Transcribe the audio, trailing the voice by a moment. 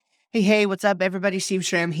Hey, what's up, everybody? Steve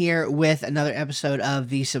Schramm here with another episode of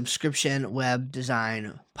the Subscription Web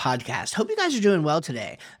Design Podcast. Hope you guys are doing well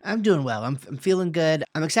today. I'm doing well. I'm feeling good.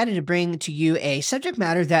 I'm excited to bring to you a subject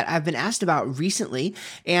matter that I've been asked about recently,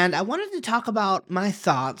 and I wanted to talk about my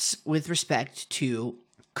thoughts with respect to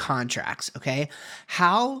contracts, okay?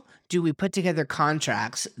 How do we put together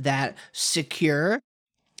contracts that secure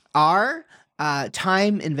our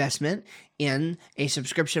time investment in a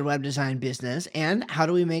subscription web design business, and how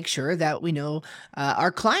do we make sure that we know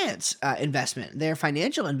our clients' investment, their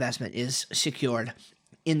financial investment, is secured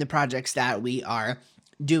in the projects that we are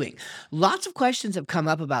doing? Lots of questions have come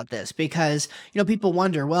up about this because people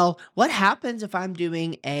wonder, well, what happens if I'm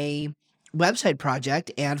doing a website project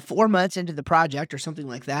and 4 months into the project or something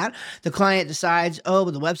like that, the client decides, oh,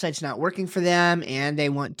 well, the website's not working for them and they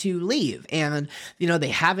want to leave, and they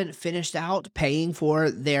haven't finished out paying for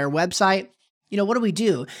their website. What do we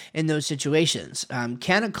do in those situations?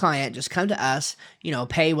 Can a client just come to us,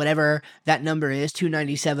 pay whatever that number is,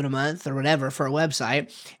 $297 a month or whatever for a website,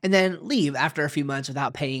 and then leave after a few months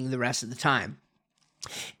without paying the rest of the time?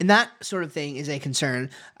 And that sort of thing is a concern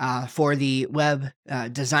for the web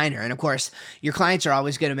designer. And of course, your clients are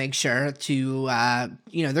always going to make sure to,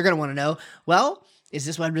 they're going to want to know, well, is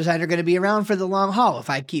this web designer going to be around for the long haul? If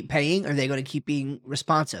I keep paying, are they going to keep being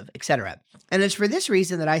responsive, etc.? And it's for this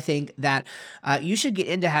reason that I think that you should get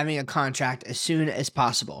into having a contract as soon as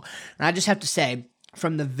possible. And I just have to say,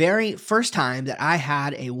 from the very first time that I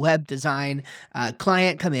had a web design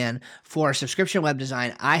client come in for subscription web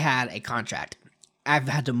design, I had a contract. I've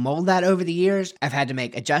had to mold that over the years. I've had to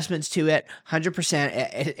make adjustments to it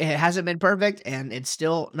 100%. It hasn't been perfect, and it's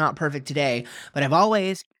still not perfect today, but I've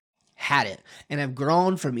always had it, and I've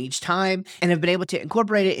grown from each time, and I've been able to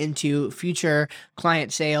incorporate it into future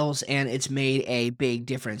client sales, and it's made a big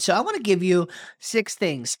difference. So I want to give you 6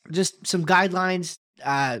 things, just some guidelines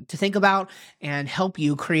to think about and help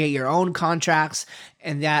you create your own contracts,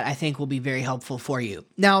 and that I think will be very helpful for you.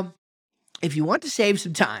 Now, if you want to save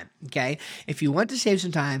some time, okay,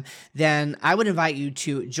 then I would invite you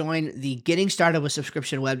to join the Getting Started with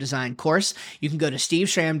Subscription Web Design course. You can go to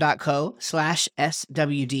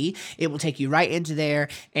steveschramm.co/SWD. It will take you right into there,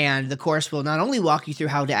 and the course will not only walk you through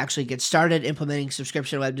how to actually get started implementing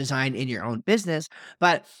subscription web design in your own business,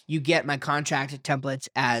 but you get my contract templates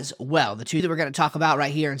as well. The 2 that we're going to talk about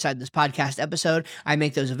right here inside this podcast episode, I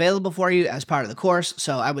make those available for you as part of the course,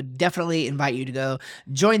 so I would definitely invite you to go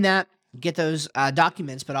join that. Get those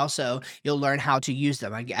documents, but also you'll learn how to use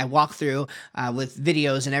them. I walk through with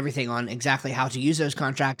videos and everything on exactly how to use those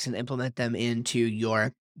contracts and implement them into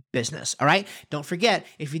your business. All right. Don't forget,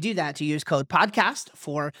 if you do that, to use code podcast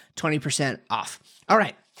for 20% off. All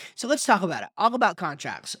right. So let's talk about it. All about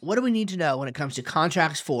contracts. What do we need to know when it comes to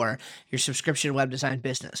contracts for your subscription web design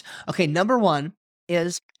business? Okay. Number 1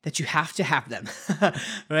 is that you have to have them,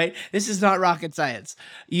 right? This is not rocket science.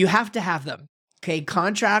 You have to have them. Okay,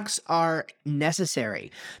 contracts are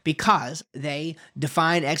necessary because they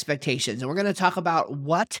define expectations. And we're going to talk about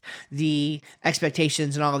what the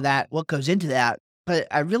expectations and all of that, what goes into that. But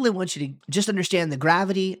I really want you to just understand the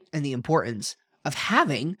gravity and the importance of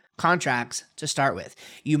having contracts to start with.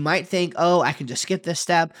 You might think, oh, I can just skip this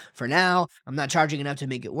step for now. I'm not charging enough to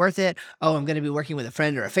make it worth it. Oh, I'm going to be working with a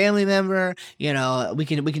friend or a family member. We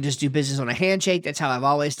can just do business on a handshake. That's how I've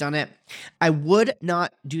always done it. I would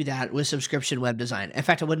not do that with subscription web design. In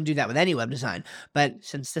fact, I wouldn't do that with any web design. But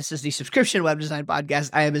since this is the subscription web design podcast,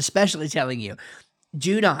 I am especially telling you,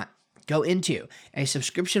 do not go into a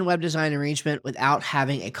subscription web design arrangement without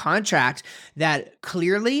having a contract that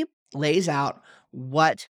clearly lays out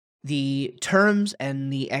what the terms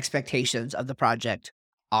and the expectations of the project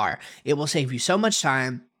are. It will save you so much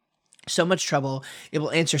time, so much trouble. It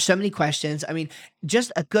will answer so many questions. I mean,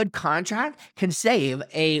 just a good contract can save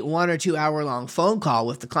a 1 or 2 hour long phone call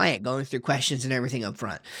with the client going through questions and everything up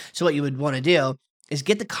front. So what you would want to do is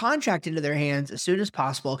get the contract into their hands as soon as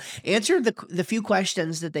possible, answer the few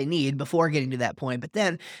questions that they need before getting to that point, but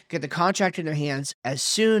then get the contract in their hands as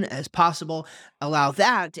soon as possible, allow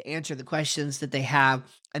that to answer the questions that they have,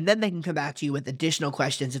 and then they can come back to you with additional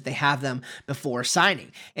questions if they have them before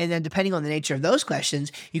signing. And then depending on the nature of those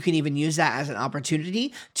questions, you can even use that as an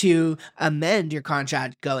opportunity to amend your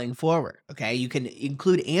contract going forward, okay? You can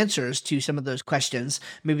include answers to some of those questions.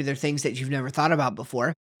 Maybe they're things that you've never thought about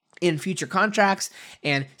before in future contracts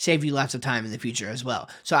and save you lots of time in the future as well.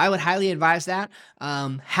 So I would highly advise that.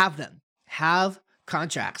 Have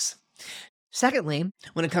contracts. Secondly,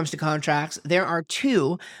 when it comes to contracts, there are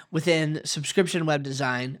 2 within subscription web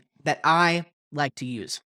design that I like to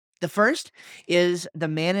use. The first is the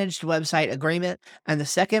managed website agreement, and the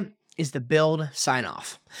second is the build sign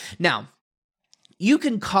off. Now, You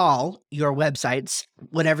can call your websites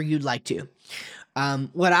whatever you'd like to.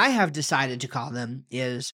 What I have decided to call them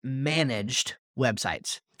is managed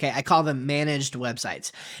websites. Okay, I call them managed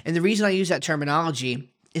websites. And the reason I use that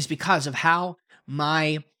terminology is because of how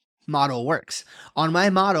my model works. On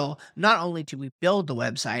my model, not only do we build the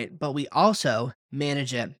website, but we also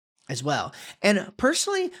manage it as well. And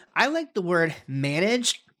personally, I like the word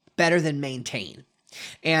manage better than maintain.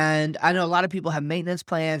 And I know a lot of people have maintenance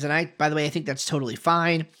plans, and by the way, I think that's totally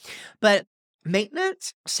fine. But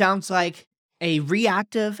maintenance sounds like a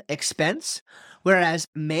reactive expense, whereas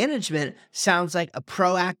management sounds like a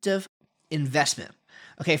proactive investment.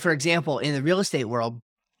 Okay, for example, in the real estate world,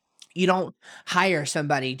 you don't hire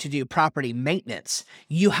somebody to do property maintenance.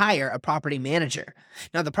 You hire a property manager.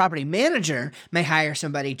 Now, the property manager may hire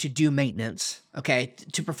somebody to do maintenance, okay,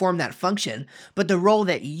 to perform that function, but the role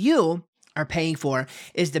that you are paying for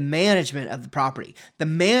is the management of the property. The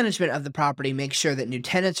management of the property makes sure that new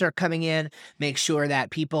tenants are coming in, make sure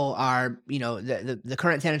that people are, the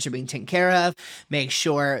current tenants are being taken care of, make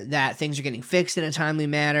sure that things are getting fixed in a timely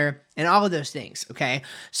manner, and all of those things, okay?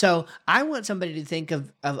 So I want somebody to think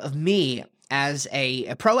of me as a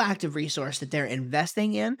proactive resource that they're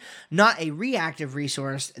investing in, not a reactive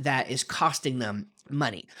resource that is costing them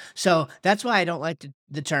money. So that's why I don't like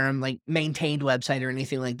the term like maintained website or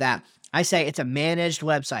anything like that. I say it's a managed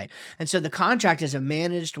website. And so the contract is a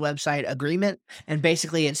managed website agreement. And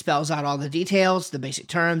basically it spells out all the details, the basic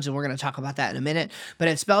terms, and we're going to talk about that in a minute. But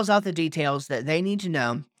it spells out the details that they need to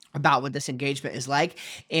know about what this engagement is like.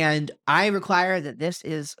 And I require that this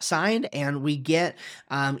is signed and we get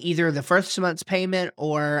either the first month's payment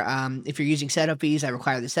or if you're using setup fees, I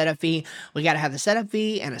require the setup fee. We got to have the setup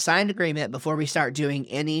fee and a signed agreement before we start doing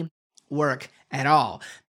any work at all.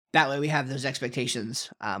 That way we have those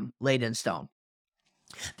expectations laid in stone.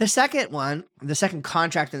 The second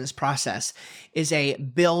contract in this process is a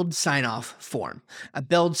build sign-off form. A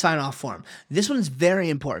build sign-off form. This one's very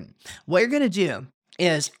important. What you're going to do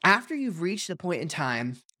is after you've reached the point in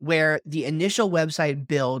time where the initial website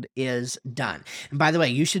build is done. And by the way,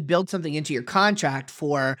 you should build something into your contract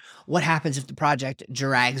for what happens if the project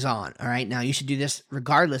drags on. All right. Now you should do this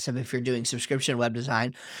regardless of if you're doing subscription web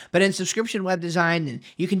design, but in subscription web design, and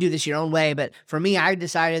you can do this your own way. But for me, I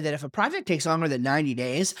decided that if a project takes longer than 90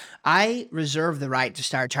 days, I reserve the right to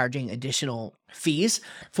start charging additional fees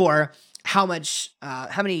for how much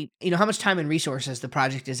time and resources the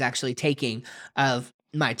project is actually taking of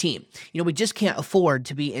my team. We just can't afford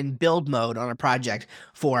to be in build mode on a project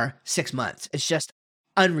for 6 months. It's just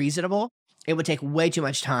unreasonable. It would take way too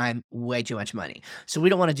much time, way too much money. So we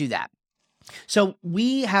don't want to do that. So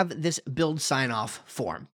we have this build sign-off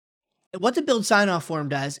form. What the build sign-off form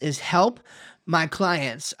does is help my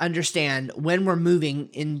clients understand when we're moving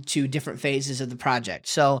into different phases of the project.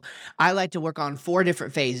 So I like to work on 4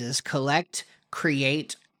 different phases: collect,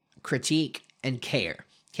 create, critique, and care.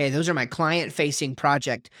 Okay, those are my client-facing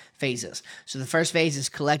project phases. So the first phase is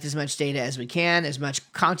collect as much data as we can, as much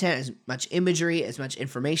content, as much imagery, as much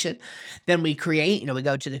information. Then we create, we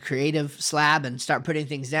go to the creative slab and start putting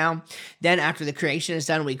things down. Then after the creation is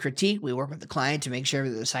done, we critique. We work with the client to make sure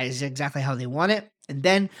that the site is exactly how they want it. And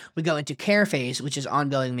then we go into care phase, which is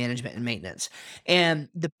ongoing management and maintenance. And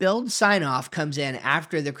the build sign-off comes in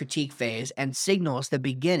after the critique phase and signals the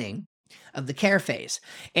beginning of the care phase.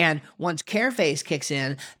 And once care phase kicks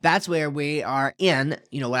in, that's where we are in,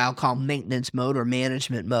 what I'll call maintenance mode or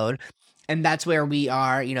management mode. And that's where we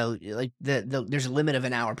are, like there's a limit of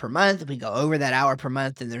an hour per month. If we go over that hour per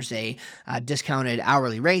month, then there's a discounted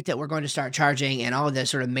hourly rate that we're going to start charging, and all of the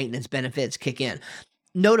sort of maintenance benefits kick in.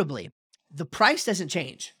 Notably, the price doesn't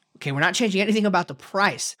change. Okay, we're not changing anything about the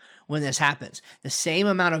price when this happens. The same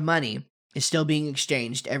amount of money is still being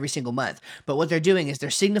exchanged every single month. But what they're doing is they're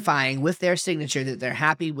signifying with their signature that they're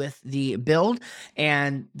happy with the build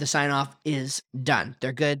and the sign off is done.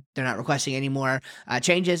 They're good. They're not requesting any more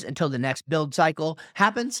changes until the next build cycle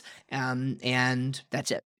happens. And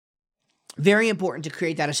that's it. Very important to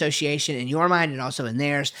create that association in your mind and also in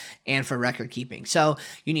theirs and for record keeping. So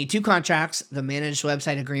you need 2 contracts: the managed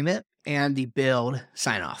website agreement and the build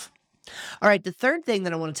sign off. All right, the third thing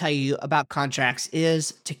that I want to tell you about contracts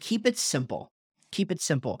is to keep it simple. Keep it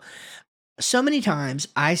simple. So many times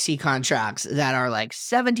I see contracts that are like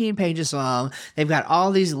 17 pages long. They've got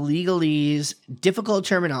all these legalese, difficult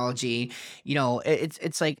terminology.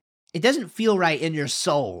 It's like it doesn't feel right in your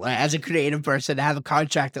soul as a creative person to have a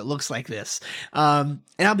contract that looks like this. And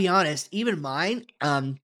I'll be honest, even mine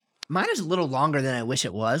is a little longer than I wish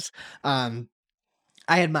it was.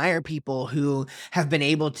 I admire people who have been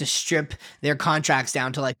able to strip their contracts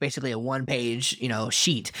down to like basically a one page,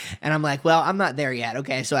 sheet. And I'm like, well, I'm not there yet.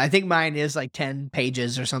 Okay. So I think mine is like 10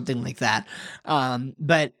 pages or something like that.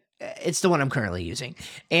 But it's the one I'm currently using.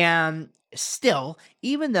 And still,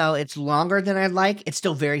 even though it's longer than I'd like, it's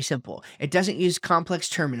still very simple. It doesn't use complex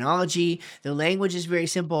terminology. The language is very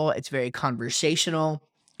simple. It's very conversational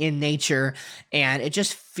in nature, and it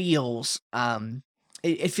just feels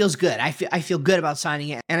it feels good. I feel good about signing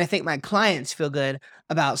it, and I think my clients feel good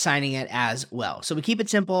about signing it as well. So we keep it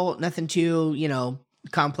simple, nothing too,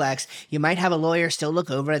 complex. You might have a lawyer still look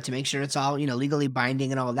over it to make sure it's all, legally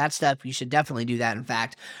binding and all of that stuff. You should definitely do that, in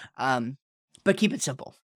fact. Um, but keep it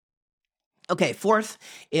simple. Okay, fourth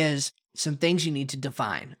is some things you need to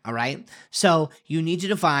define. All right. So you need to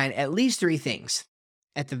define at least three things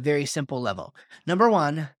at the very simple level. Number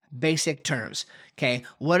one, basic terms. Okay.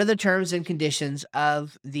 What are the terms and conditions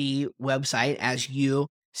of the website as you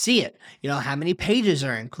see it? How many pages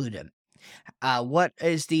are included? What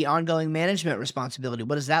is the ongoing management responsibility?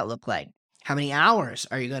 What does that look like? How many hours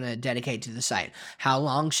are you going to dedicate to the site? How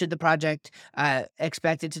long should the project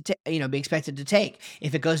expected to be expected to take?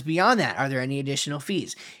 If it goes beyond that, are there any additional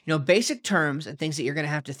fees? Basic terms and things that you're going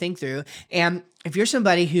to have to think through. And if you're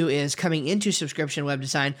somebody who is coming into subscription web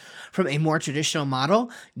design from a more traditional model,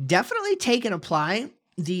 definitely take and apply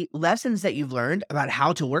the lessons that you've learned about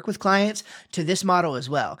how to work with clients to this model as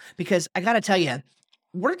well. Because I got to tell you,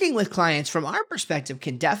 working with clients from our perspective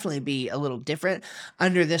can definitely be a little different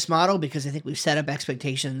under this model, because I think we've set up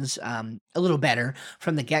expectations a little better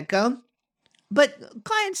from the get-go. But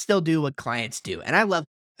clients still do what clients do. And I love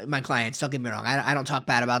my clients, don't get me wrong. I don't talk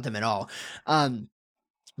bad about them at all.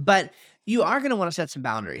 But you are going to want to set some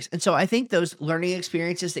boundaries. And so I think those learning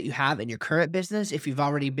experiences that you have in your current business, if you've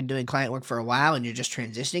already been doing client work for a while and you're just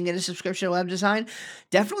transitioning into subscription web design,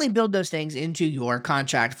 definitely build those things into your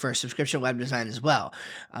contract for subscription web design as well.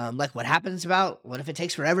 Like what if it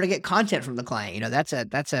takes forever to get content from the client?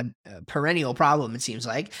 That's a perennial problem, it seems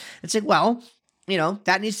like. It's like, well,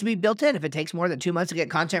 that needs to be built in. If it takes more than 2 months to get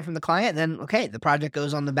content from the client, then okay, the project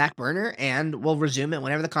goes on the back burner and we'll resume it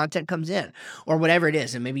whenever the content comes in, or whatever it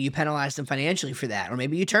is. And maybe you penalize them financially for that, or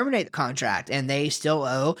maybe you terminate the contract and they still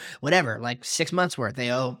owe whatever, like 6 months worth.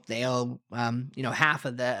 They owe half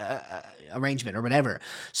of the arrangement or whatever.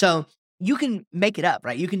 So you can make it up,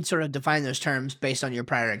 right? You can sort of define those terms based on your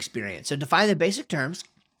prior experience. So define the basic terms.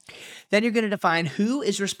 Then you're going to define who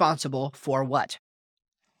is responsible for what.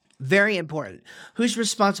 Very important. Who's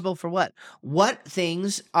responsible for what? What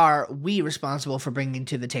things are we responsible for bringing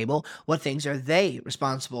to the table? What things are they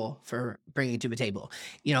responsible for bringing to the table?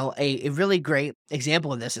 A really great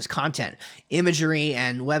example of this is content, imagery,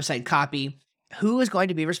 and website copy. Who is going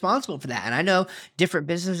to be responsible for that? And I know different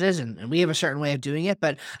businesses and we have a certain way of doing it,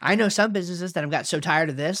 but I know some businesses that have got so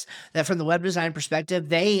tired of this that from the web design perspective,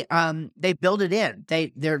 they build it in.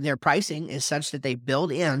 Their pricing is such that they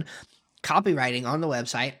build in copywriting on the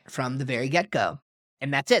website from the very get-go.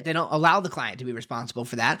 And that's it. They don't allow the client to be responsible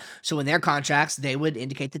for that. So in their contracts, they would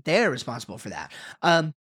indicate that they're responsible for that.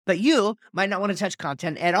 But you might not want to touch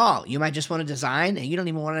content at all. You might just want to design, and you don't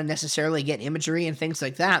even want to necessarily get imagery and things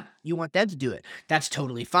like that. You want them to do it. That's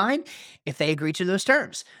totally fine if they agree to those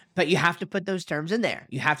terms. But you have to put those terms in there.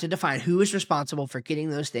 You have to define who is responsible for getting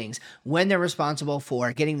those things, when they're responsible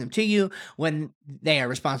for getting them to you, when they are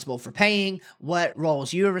responsible for paying, what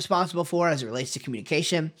roles you are responsible for as it relates to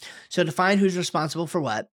communication. So define who's responsible for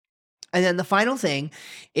what. And then the final thing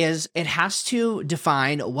is it has to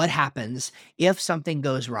define what happens if something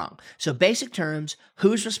goes wrong. So basic terms,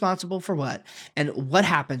 who's responsible for what, and what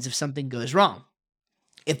happens if something goes wrong.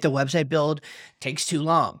 If the website build takes too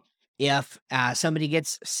long, if somebody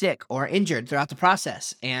gets sick or injured throughout the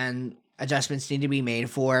process and adjustments need to be made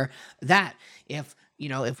for that. If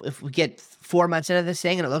we get 4 months into this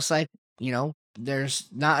thing and it looks like, there's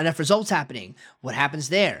not enough results happening, what happens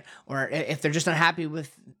there? Or if they're just not happy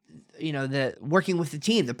with the working with the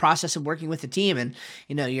team, the process of working with the team, and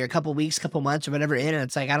you're a couple weeks, couple months or whatever in, and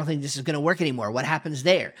it's like, I don't think this is going to work anymore. What happens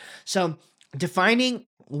there? So defining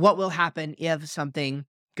what will happen if something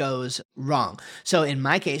goes wrong. So in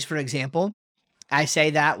my case, for example, I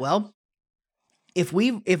say that, well, if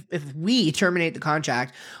we terminate the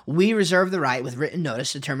contract, we reserve the right with written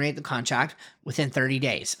notice to terminate the contract within 30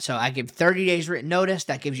 days. So I give 30 days written notice.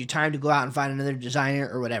 That gives you time to go out and find another designer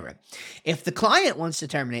or whatever. If the client wants to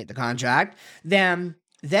terminate the contract, then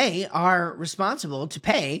they are responsible to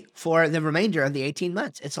pay for the remainder of the 18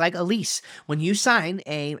 months. It's like a lease. When you sign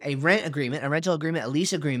a rent agreement, a rental agreement, a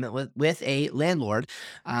lease agreement with a landlord,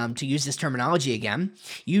 to use this terminology again,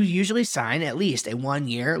 you usually sign at least a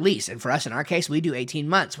 1-year lease. And for us, in our case, we do 18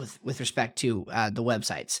 months with respect to the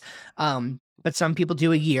websites. But some people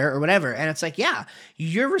do a year or whatever. And it's like, yeah,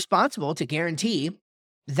 you're responsible to guarantee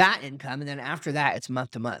that income, and then after that, it's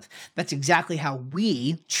month to month. That's exactly how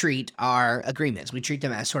we treat our agreements. We treat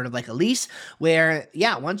them as sort of like a lease where,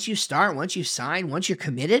 yeah, once you start, once you sign, once you're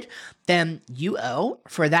committed, then you owe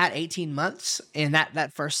for that 18 months, and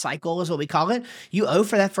that first cycle is what we call it. You owe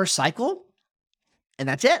for that first cycle, and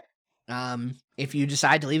that's it. If you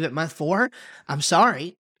decide to leave at month 4, I'm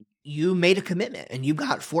sorry. You made a commitment and you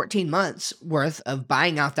got 14 months worth of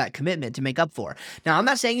buying out that commitment to make up for. Now, I'm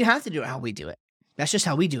not saying you have to do it how we do it. That's just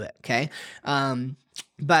how we do it, okay?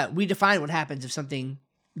 But we define what happens if something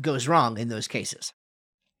goes wrong in those cases.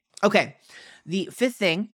 Okay, the fifth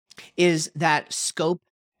thing is that scope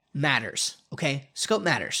matters, okay? Scope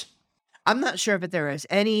matters. I'm not sure if there is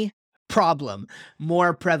any problem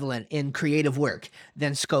more prevalent in creative work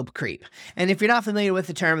than scope creep. And if you're not familiar with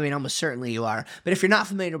the term, I mean, almost certainly you are, but if you're not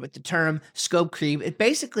familiar with the term scope creep, it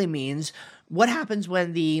basically means what happens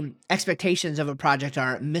when the expectations of a project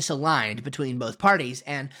are misaligned between both parties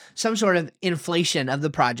and some sort of inflation of the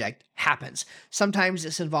project happens. Sometimes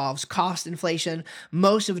this involves cost inflation.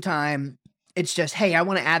 Most of the time, it's just, hey, I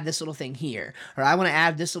want to add this little thing here, or I want to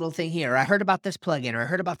add this little thing here, or I heard about this plugin, or I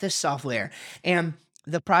heard about this software, and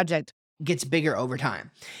the project gets bigger over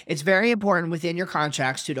time. It's very important within your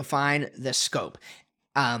contracts to define the scope.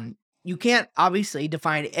 You can't obviously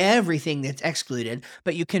define everything that's excluded,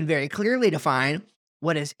 but you can very clearly define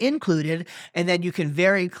what is included, and then you can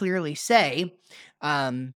very clearly say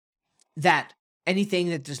that anything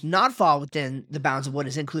that does not fall within the bounds of what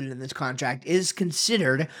is included in this contract is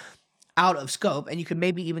considered out of scope, and you can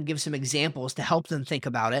maybe even give some examples to help them think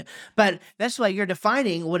about it. But that's why you're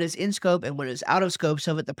defining what is in scope and what is out of scope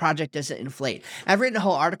so that the project doesn't inflate. I've written a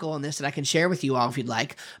whole article on this that I can share with you all if you'd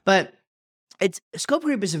like, but scope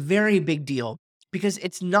creep is a very big deal because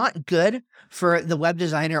it's not good for the web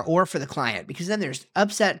designer or for the client, because then there's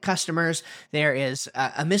upset customers. There is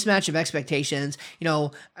a mismatch of expectations.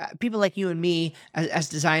 People like you and me as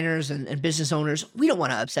designers and business owners, we don't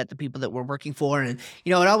want to upset the people that we're working for. And,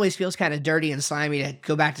 it always feels kind of dirty and slimy to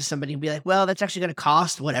go back to somebody and be like, well, that's actually going to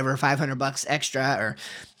cost whatever, $500 extra, or,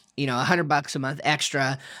 $100 a month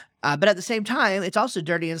extra. But at the same time, it's also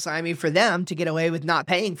dirty and slimy for them to get away with not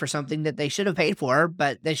paying for something that they should have paid for,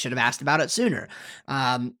 but they should have asked about it sooner.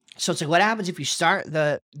 So it's like, what happens if you start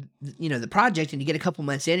the project and you get a couple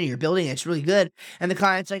months in and you're building it, it's really good, and the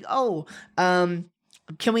client's like, oh,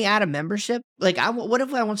 can we add a membership? Like, what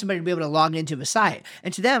if I want somebody to be able to log into a site?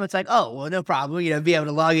 And to them, it's like, oh, well, no problem, be able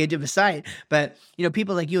to log into the site. But,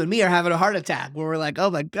 people like you and me are having a heart attack where we're like, oh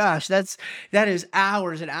my gosh, that is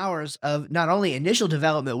hours and hours of not only initial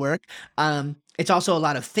development work, it's also a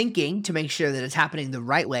lot of thinking to make sure that it's happening the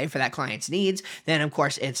right way for that client's needs. Then, of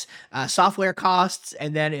course, it's software costs,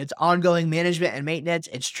 and then it's ongoing management and maintenance.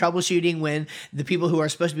 It's troubleshooting when the people who are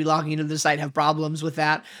supposed to be logging into the site have problems with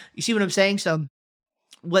that. You see what I'm saying? So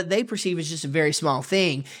what they perceive as just a very small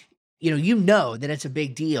thing, that it's a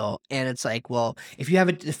big deal. And it's like, well, if you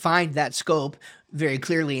haven't defined that scope very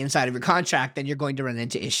clearly inside of your contract, then you're going to run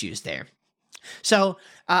into issues there. So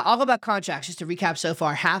all about contracts, just to recap so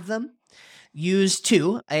far, have them. Use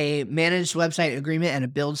 2, a managed website agreement and a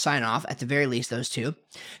build sign off, at the very least, those 2.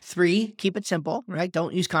 3, keep it simple, right?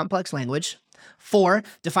 Don't use complex language. 4,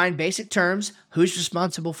 define basic terms, who's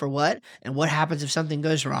responsible for what, and what happens if something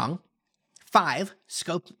goes wrong. 5,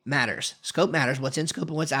 scope matters. Scope matters. What's in scope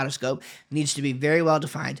and what's out of scope needs to be very well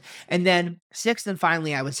defined. And then 6th and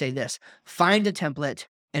finally, I would say this: find a template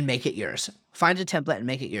and make it yours. Find a template and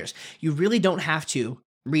make it yours. You really don't have to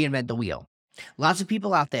reinvent the wheel. Lots of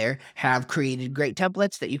people out there have created great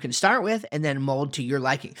templates that you can start with and then mold to your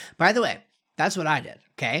liking. By the way, that's what I did,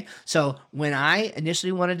 okay? So when I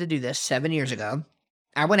initially wanted to do this 7 years ago,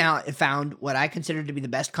 I went out and found what I considered to be the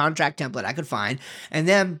best contract template I could find, and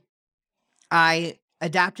then I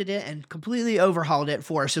adapted it and completely overhauled it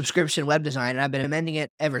for subscription web design, and I've been amending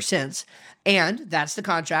it ever since. And that's the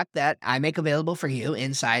contract that I make available for you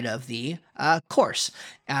inside of the course,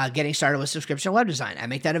 Getting Started with Subscription Web Design. I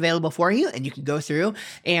make that available for you, and you can go through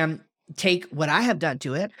and take what I have done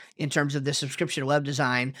to it in terms of the subscription web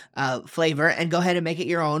design flavor and go ahead and make it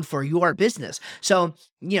your own for your business. So,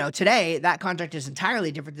 today that contract is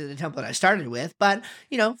entirely different than the template I started with, but,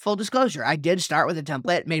 full disclosure, I did start with a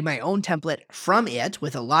template, made my own template from it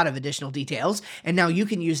with a lot of additional details, and now you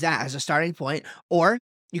can use that as a starting point, or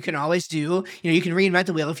you can always you can reinvent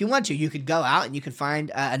the wheel if you want to. You could go out and you could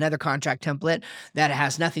find another contract template that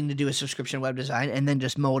has nothing to do with subscription web design and then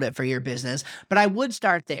just mold it for your business. But I would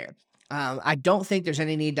start there. I don't think there's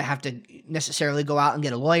any need to have to necessarily go out and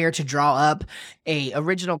get a lawyer to draw up a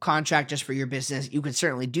original contract just for your business. You can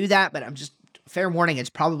certainly do that, but fair warning, it's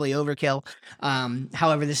probably overkill.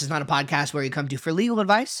 However, this is not a podcast where you come to for legal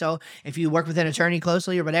advice. So if you work with an attorney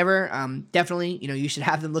closely or whatever, definitely, you should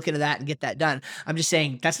have them look into that and get that done. I'm just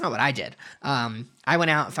saying that's not what I did. I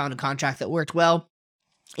went out and found a contract that worked well.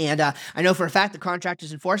 And I know for a fact the contract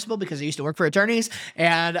is enforceable because I used to work for attorneys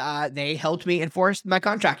and they helped me enforce my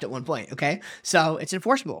contract at one point. Okay. So it's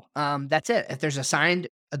enforceable. That's it. If there's a signed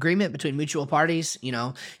agreement between mutual parties,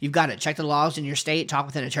 you've got to check the laws in your state, talk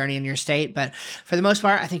with an attorney in your state. But for the most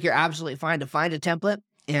part, I think you're absolutely fine to find a template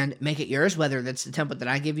and make it yours, whether that's the template that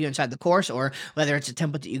I give you inside the course or whether it's a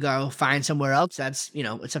template that you go find somewhere else. That's,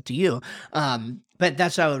 it's up to you. But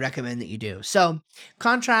that's what I would recommend that you do. So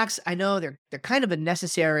contracts, I know they're kind of a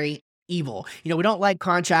necessary evil. We don't like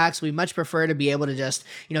contracts. We much prefer to be able to just,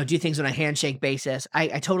 do things on a handshake basis.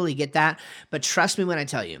 I totally get that. But trust me when I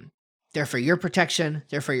tell you, they're for your protection,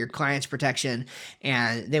 they're for your client's protection,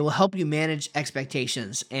 and they will help you manage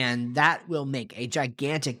expectations, and that will make a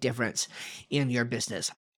gigantic difference in your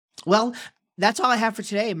business. Well, that's all I have for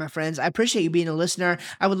today, my friends. I appreciate you being a listener.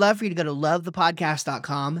 I would love for you to go to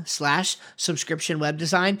lovethepodcast.com/subscription web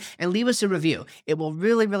design and leave us a review. It will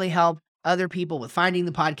really, really help other people with finding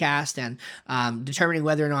the podcast and determining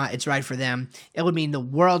whether or not it's right for them. It would mean the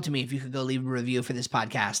world to me if you could go leave a review for this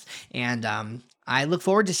podcast. And I look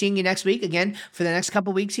forward to seeing you next week. Again, for the next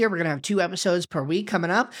couple weeks here, we're going to have 2 episodes per week coming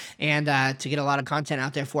up and to get a lot of content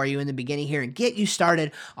out there for you in the beginning here and get you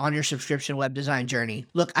started on your subscription web design journey.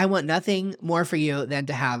 Look, I want nothing more for you than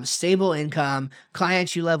to have stable income,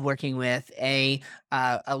 clients you love working with, a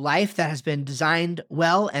life that has been designed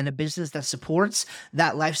well, and a business that supports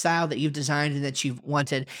that lifestyle that you've designed and that you've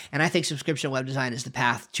wanted. And I think subscription web design is the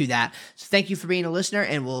path to that. So thank you for being a listener,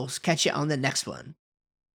 and we'll catch you on the next one.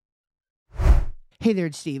 Hey there,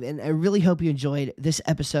 it's Steve, and I really hope you enjoyed this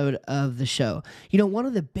episode of the show. One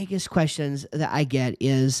of the biggest questions that I get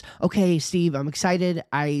is, okay, Steve, I'm excited.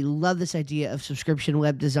 I love this idea of subscription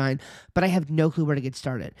web design, but I have no clue where to get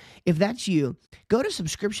started. If that's you, go to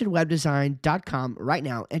subscriptionwebdesign.com right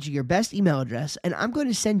now, enter your best email address, and I'm going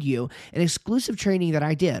to send you an exclusive training that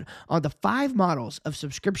I did on the 5 models of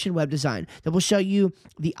subscription web design that will show you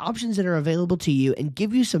the options that are available to you and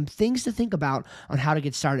give you some things to think about on how to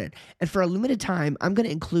get started. And for a limited time, I'm going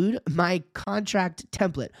to include my contract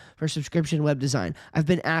template for subscription web design. I've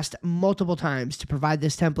been asked multiple times to provide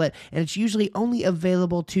this template, and it's usually only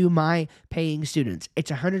available to my paying students.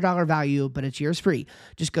 It's a $100 value, but it's yours free.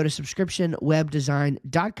 Just go to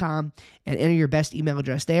subscriptionwebdesign.com and enter your best email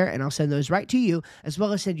address there, and I'll send those right to you, as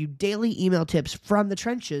well as send you daily email tips from the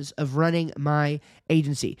trenches of running my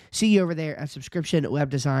agency. See you over there at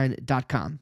subscriptionwebdesign.com.